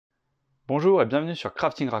Bonjour et bienvenue sur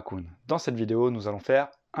Crafting Raccoon. Dans cette vidéo, nous allons faire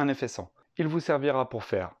un effet sang. Il vous servira pour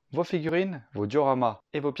faire vos figurines, vos dioramas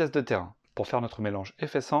et vos pièces de terrain. Pour faire notre mélange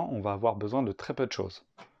effet sang, on va avoir besoin de très peu de choses.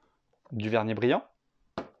 Du vernis brillant,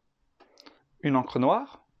 une encre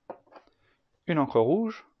noire, une encre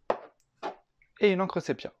rouge et une encre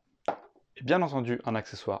sépia. Et bien entendu, un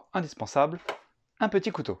accessoire indispensable, un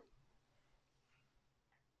petit couteau.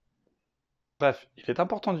 Bref, il est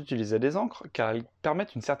important d'utiliser des encres car elles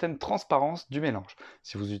permettent une certaine transparence du mélange.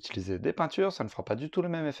 Si vous utilisez des peintures, ça ne fera pas du tout le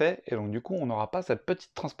même effet et donc du coup on n'aura pas cette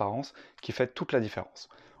petite transparence qui fait toute la différence.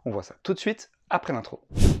 On voit ça tout de suite après l'intro.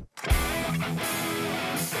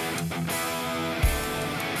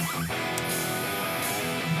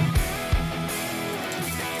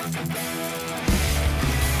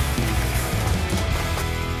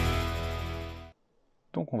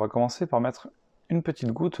 Donc on va commencer par mettre une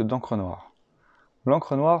petite goutte d'encre noire.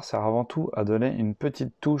 L'encre noire sert avant tout à donner une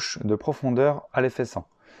petite touche de profondeur à l'effet sang.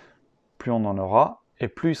 Plus on en aura, et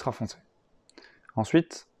plus il sera foncé.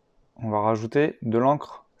 Ensuite, on va rajouter de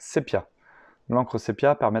l'encre sépia. L'encre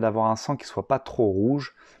sépia permet d'avoir un sang qui ne soit pas trop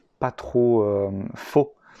rouge, pas trop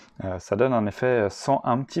faux. Ça donne un effet sang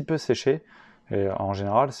un petit peu séché. Et en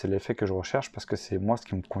général, c'est l'effet que je recherche parce que c'est moi ce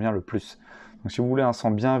qui me convient le plus. Donc si vous voulez un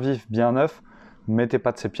sang bien vif, bien neuf, mettez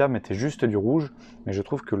pas de sépia, mettez juste du rouge, mais je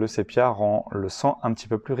trouve que le sépia rend le sang un petit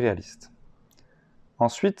peu plus réaliste.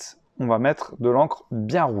 Ensuite, on va mettre de l'encre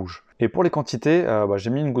bien rouge. Et pour les quantités, j'ai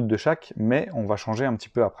mis une goutte de chaque, mais on va changer un petit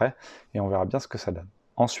peu après, et on verra bien ce que ça donne.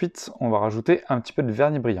 Ensuite, on va rajouter un petit peu de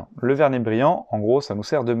vernis brillant. Le vernis brillant, en gros, ça nous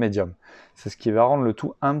sert de médium. C'est ce qui va rendre le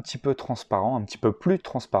tout un petit peu transparent, un petit peu plus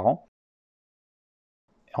transparent.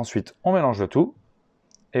 Et ensuite, on mélange le tout,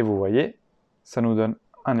 et vous voyez, ça nous donne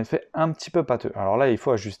un effet un petit peu pâteux. Alors là, il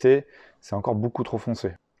faut ajuster, c'est encore beaucoup trop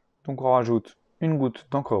foncé. Donc on rajoute une goutte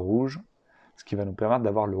d'encre rouge, ce qui va nous permettre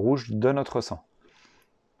d'avoir le rouge de notre sang.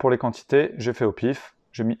 Pour les quantités, j'ai fait au pif,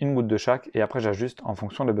 j'ai mis une goutte de chaque et après j'ajuste en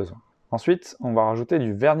fonction des besoins. Ensuite, on va rajouter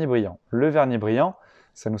du vernis brillant. Le vernis brillant,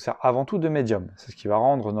 ça nous sert avant tout de médium. C'est ce qui va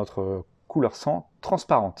rendre notre couleur sang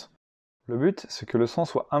transparente. Le but, c'est que le sang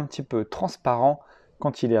soit un petit peu transparent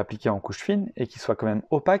quand il est appliqué en couche fine et qu'il soit quand même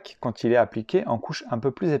opaque quand il est appliqué en couche un peu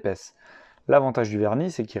plus épaisse. L'avantage du vernis,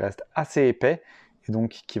 c'est qu'il reste assez épais et donc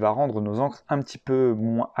qui va rendre nos encres un petit peu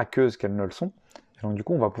moins aqueuses qu'elles ne le sont. Et donc du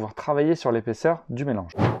coup, on va pouvoir travailler sur l'épaisseur du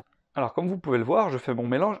mélange. Alors comme vous pouvez le voir, je fais mon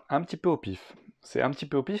mélange un petit peu au pif. C'est un petit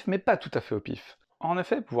peu au pif, mais pas tout à fait au pif. En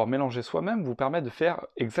effet, pouvoir mélanger soi-même vous permet de faire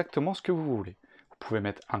exactement ce que vous voulez. Vous pouvez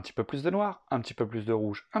mettre un petit peu plus de noir, un petit peu plus de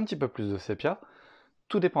rouge, un petit peu plus de sépia.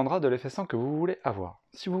 Tout dépendra de l'effet sang que vous voulez avoir.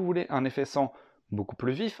 Si vous voulez un effet sang beaucoup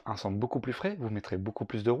plus vif, un sang beaucoup plus frais, vous mettrez beaucoup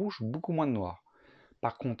plus de rouge, beaucoup moins de noir.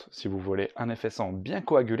 Par contre, si vous voulez un effet sang bien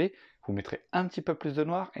coagulé, vous mettrez un petit peu plus de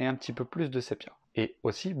noir et un petit peu plus de sépia. Et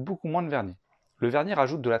aussi beaucoup moins de vernis. Le vernis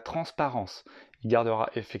rajoute de la transparence. Il gardera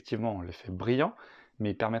effectivement l'effet brillant, mais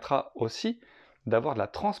il permettra aussi d'avoir de la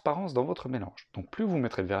transparence dans votre mélange. Donc plus vous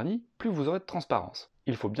mettrez de vernis, plus vous aurez de transparence.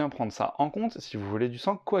 Il faut bien prendre ça en compte si vous voulez du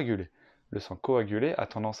sang coagulé. Le sang coagulé a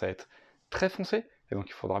tendance à être très foncé, et donc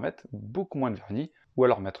il faudra mettre beaucoup moins de vernis, ou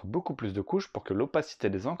alors mettre beaucoup plus de couches pour que l'opacité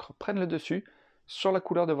des encres prenne le dessus sur la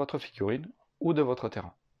couleur de votre figurine ou de votre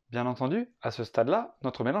terrain. Bien entendu, à ce stade-là,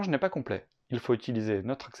 notre mélange n'est pas complet. Il faut utiliser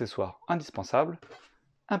notre accessoire indispensable,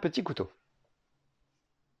 un petit couteau.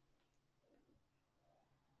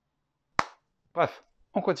 Bref,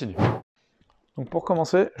 on continue. Donc pour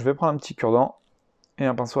commencer, je vais prendre un petit cure-dent et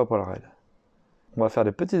un pinceau à poil raide. On va faire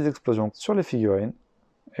des petites explosions sur les figurines,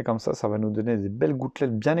 et comme ça va nous donner des belles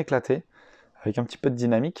gouttelettes bien éclatées, avec un petit peu de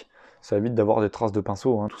dynamique. Ça évite d'avoir des traces de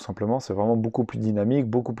pinceau, tout simplement. C'est vraiment beaucoup plus dynamique,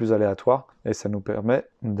 beaucoup plus aléatoire, et ça nous permet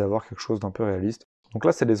d'avoir quelque chose d'un peu réaliste. Donc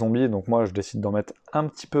là, c'est des zombies, donc moi, je décide d'en mettre un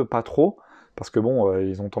petit peu, pas trop, parce que bon,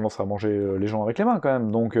 ils ont tendance à manger les gens avec les mains quand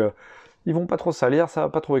même, donc ils vont pas trop salir, ça va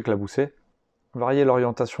pas trop éclabousser. Varier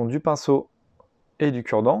l'orientation du pinceau et du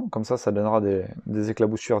cure-dent, comme ça donnera des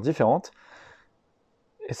éclaboussures différentes.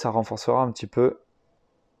 Et ça renforcera un petit peu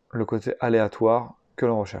le côté aléatoire que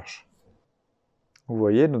l'on recherche. Vous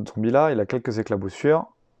voyez, notre zombie là, il a quelques éclaboussures.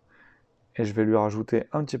 Et je vais lui rajouter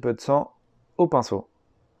un petit peu de sang au pinceau.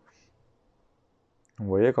 Vous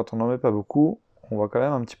voyez, quand on n'en met pas beaucoup, on voit quand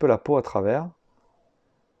même un petit peu la peau à travers.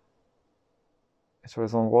 Et sur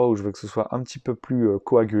les endroits où je veux que ce soit un petit peu plus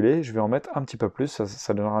coagulé, je vais en mettre un petit peu plus,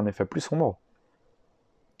 ça donnera un effet plus sombre.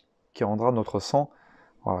 Qui rendra notre sang,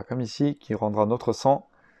 voilà, comme ici, qui rendra notre sang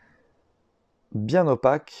bien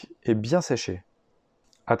opaque et bien séché.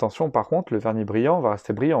 Attention par contre, le vernis brillant va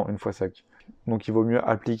rester brillant une fois sec. Donc il vaut mieux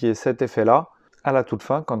appliquer cet effet-là à la toute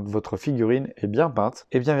fin quand votre figurine est bien peinte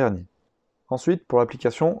et bien vernie. Ensuite, pour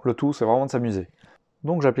l'application, le tout c'est vraiment de s'amuser.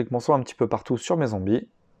 Donc j'applique mon son un petit peu partout sur mes zombies,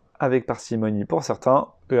 avec parcimonie pour certains,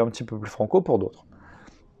 et un petit peu plus franco pour d'autres.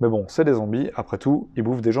 Mais bon, c'est des zombies, après tout, ils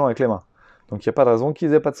bouffent des gens avec les mains. Donc il n'y a pas de raison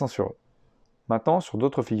qu'ils aient pas de sang sur eux. Maintenant, sur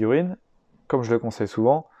d'autres figurines, comme je le conseille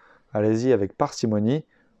souvent, allez-y avec parcimonie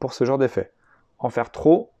pour ce genre d'effet. En faire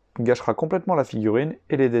trop gâchera complètement la figurine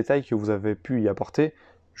et les détails que vous avez pu y apporter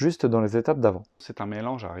juste dans les étapes d'avant. C'est un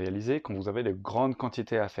mélange à réaliser quand vous avez de grandes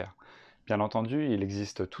quantités à faire. Bien entendu, il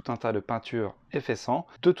existe tout un tas de peintures EFFET SANG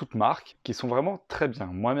de toutes marques qui sont vraiment très bien.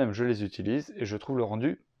 Moi-même, je les utilise et je trouve le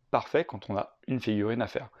rendu parfait quand on a une figurine à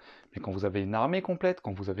faire. Mais quand vous avez une armée complète,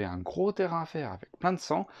 quand vous avez un gros terrain à faire avec plein de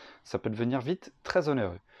sang, ça peut devenir vite très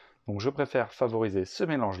onéreux. Donc je préfère favoriser ce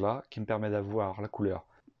mélange-là qui me permet d'avoir la couleur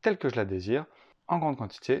telle que je la désire, en grande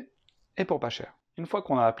quantité et pour pas cher. Une fois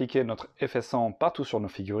qu'on a appliqué notre EFFET SANG partout sur nos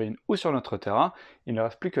figurines ou sur notre terrain, il ne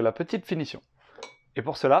reste plus que la petite finition. Et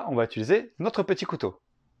pour cela, on va utiliser notre petit couteau.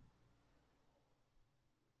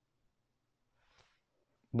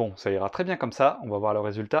 Bon, ça ira très bien comme ça, on va voir le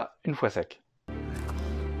résultat une fois sec.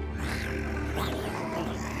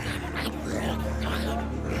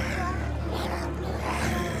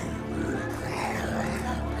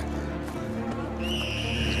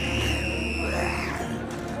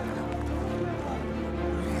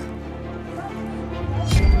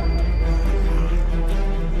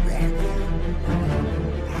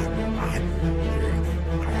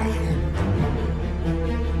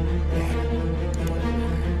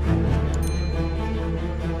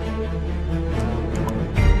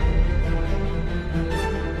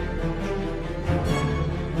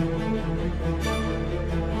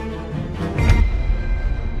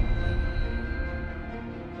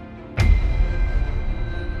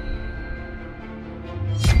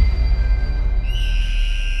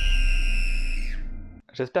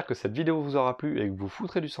 J'espère que cette vidéo vous aura plu et que vous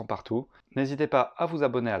foutrez du sang partout. N'hésitez pas à vous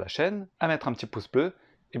abonner à la chaîne, à mettre un petit pouce bleu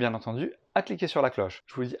et bien entendu à cliquer sur la cloche.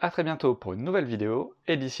 Je vous dis à très bientôt pour une nouvelle vidéo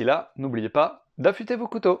et d'ici là, n'oubliez pas d'affûter vos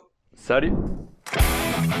couteaux. Salut!